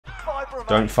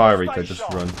Don't fire, Rico, just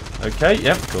run. Okay,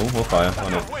 yep, cool, we'll fire. Why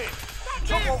not?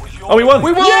 Oh, we won!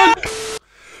 We won! Yeah!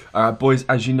 Alright, boys,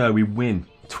 as you know, we win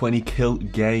 20 kill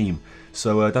game.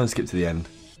 So don't skip to the end.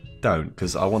 Don't,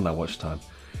 because I want that watch time.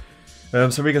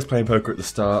 So Rico's playing poker at the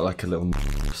start, like a little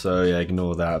so yeah,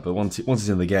 ignore that. But once it's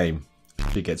in the game,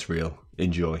 it gets real.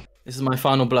 Enjoy. This is my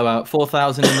final blowout.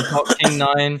 4,000 in the pot, king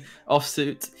 9,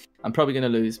 offsuit. I'm probably going to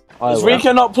lose. Is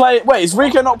Rico not playing? Wait, is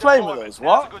Rico not playing with us?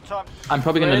 What? I'm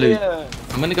probably going to lose.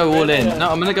 I'm going to go all in. No,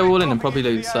 I'm going to go all in and probably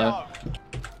lose, so.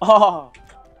 Oh.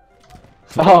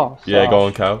 Yeah, go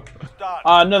on, Cal.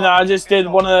 No, I just did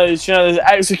one of those, you know, those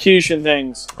execution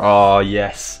things. Oh,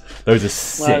 yes. Those are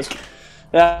sick.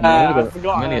 I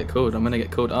forgot. I'm going to get called. I'm going to get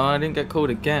called. Oh, I didn't get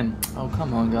called again. Oh,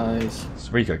 come on, guys.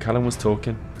 It's Rico, Callum was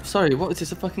talking. Sorry, what was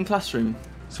this, a fucking classroom?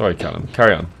 Sorry, Callum.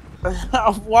 Carry on.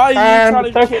 Why are you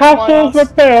trying to kick my ass? The castles were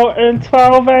built in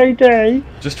 12 AD.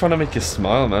 Just trying to make you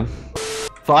smile, man.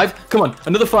 5? Come on,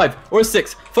 another 5 or a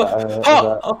 6.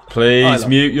 Please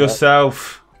mute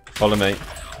yourself. Follow me.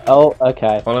 Oh,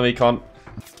 okay. Follow me, Con.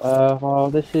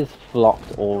 Well, this is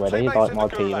flopped already, like my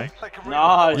team. Nice.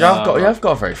 Yeah, I've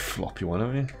got a very floppy one,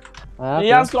 haven't you? He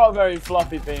has got a very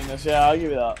floppy penis, yeah, I'll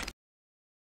give you that.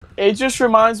 It just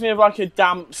reminds me of like a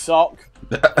damp sock.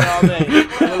 You know what I mean? You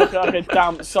look at like a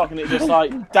damp sock and it just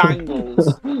like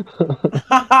dangles.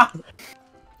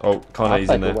 Oh, Connor's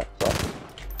in there.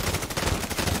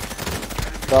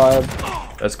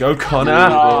 Let's go, Connor!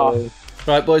 Oh.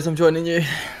 Right, boys, I'm joining you.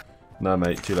 No,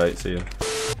 mate, too late. See you.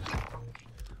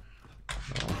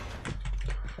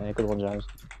 Yeah, good one, James.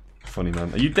 Funny,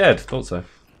 man. Are you dead? Thought so.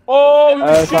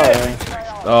 Oh, shit! Sorry.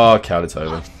 Oh, Cal, it's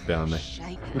over. Behind me.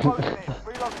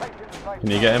 Can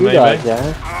you get him, maybe?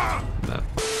 No.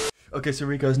 Okay, so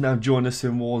Rico's now joined us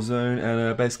in Warzone,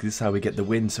 and basically this is how we get the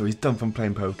win. So he's done from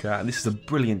playing poker, and this is a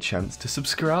brilliant chance to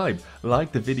subscribe,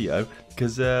 like the video,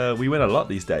 because we win a lot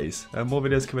these days, and more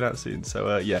videos coming out soon.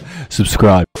 So yeah,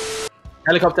 subscribe.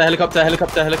 Helicopter, helicopter,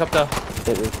 helicopter, helicopter.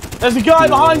 There's a guy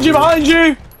behind you, behind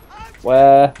you!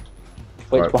 Where?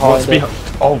 Which Right, behind it?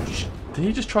 Oh, did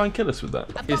he just try and kill us with that?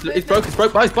 It's broke, it's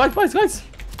broke. Guys, guys.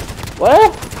 Where?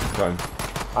 Go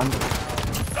on.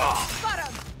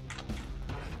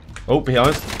 Oh, behind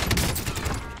us.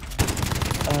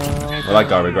 Well, that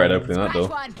guy regretted opening that door.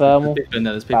 Thermal.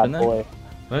 There's people in there. Boy.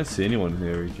 I don't see anyone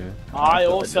here, Rico. I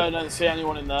also don't see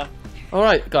anyone in there.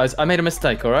 Alright, guys, I made a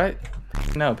mistake, alright?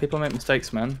 No, people make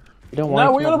mistakes, man. You don't want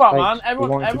No, what are you on about, man?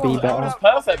 Everyone is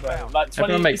perfect, bro. Like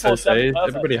Everyone makes those days.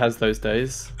 Everybody has those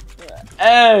days.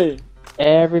 Hey!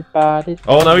 Everybody.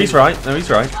 Oh, no, he's right. No, he's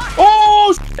right.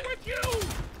 Oh,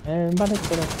 Everybody.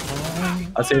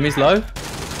 I see him, he's low.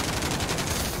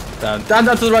 Down to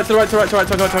the right, to the right, to the right, to the right,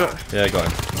 to the right, to the right. Yeah,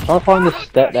 got him. I'm trying to find the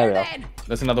step. There we are.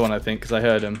 There's another one, I think, because I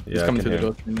heard him. He's Yeah, coming I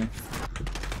through can the door.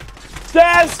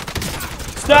 stairs!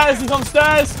 Stairs, he's on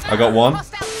stairs! I got one.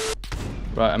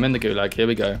 Right, I'm in the gulag. Here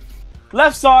we go.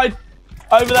 Left side!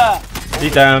 Over there!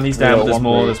 He's down, he's down. Yeah, There's one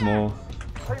more, more. there's more.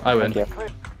 I win. Thank you.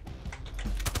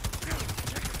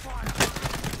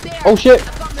 Oh shit!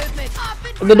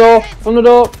 From the door! From the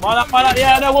door! Mine up,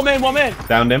 yeah, no, one in.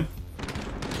 Downed him.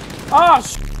 Ah,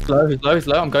 He's low, he's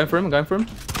low. I'm going for him, There's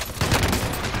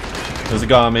a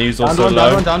guy on me who's also down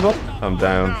low. one, down one. I'm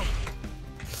down.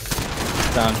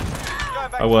 Down.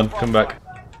 I won. Come back.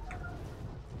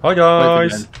 Hi,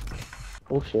 guys.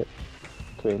 Oh shit.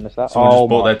 Can we miss that? Someone just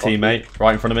bought my their teammate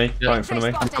right in front of me. Yeah. Right in front of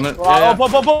me. I'm coming. Right, up.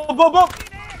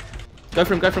 Go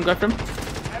for him.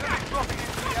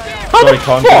 Sorry,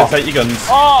 Con. Gonna take your guns.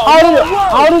 Oh,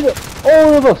 How did it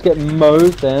all of us get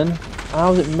mowed then? How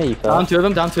was it me first? Down two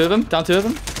of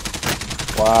them.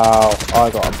 Wow, I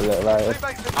got obliterated.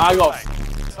 I got.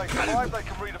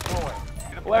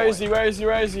 Where is he?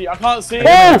 I can't see him.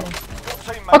 Oh!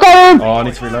 I got him! Oh, I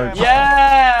need to reload.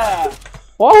 Yeah!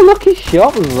 What a lucky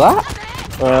shot was that?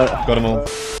 Got them all.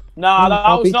 Nah,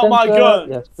 that was not my gun.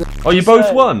 Yes. Oh, you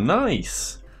both won.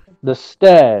 Nice. The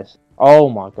stairs. Oh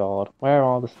my god. Where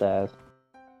are the stairs?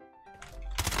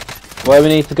 Where we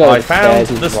need to go? I found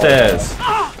the stairs.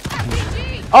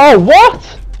 Oh, what?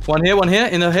 One here,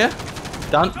 in here.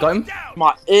 Down, got him.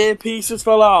 My earpieces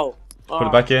fell out. Put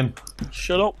it back in.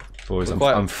 Shut up. Boys,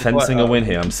 I'm fencing a win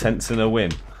here. I'm sensing a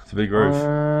win. It's a big roof.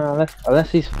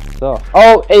 Unless he's off.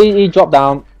 Oh, he dropped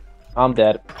down. I'm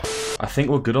dead. I think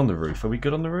we're good on the roof. Are we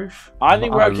good on the roof? I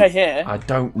think we're okay here. I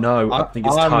don't know. I think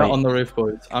it's I'm tight. not on the roof,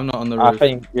 boys. I'm not on the roof. I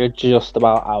think you're just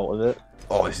about out of it.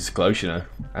 Oh, this is close, you know.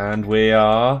 And we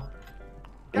are...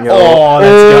 Yo. Oh,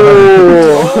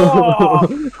 let's Oh,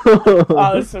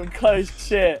 that was some close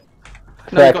shit.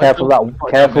 No, Yeah, careful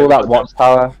that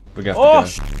watchtower. We're going Oh,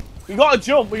 to go. we gotta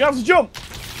jump. We have to jump.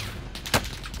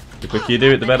 The quicker you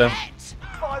do it, the better.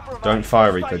 Don't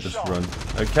fire, Rico, just run.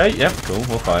 Okay, yep, cool,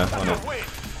 we'll fire. Why not?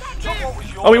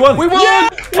 Oh, we won! We won! Yeah!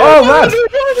 Oh, man!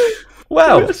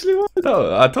 Well,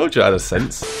 oh, I told you I had a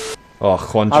sense. Oh,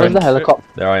 Juan How was the helicopter?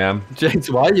 There I am.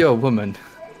 James, why are you a woman?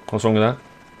 What's wrong with that?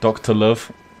 Dr.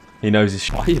 Love. He knows his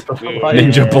Why are you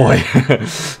Ninja boy.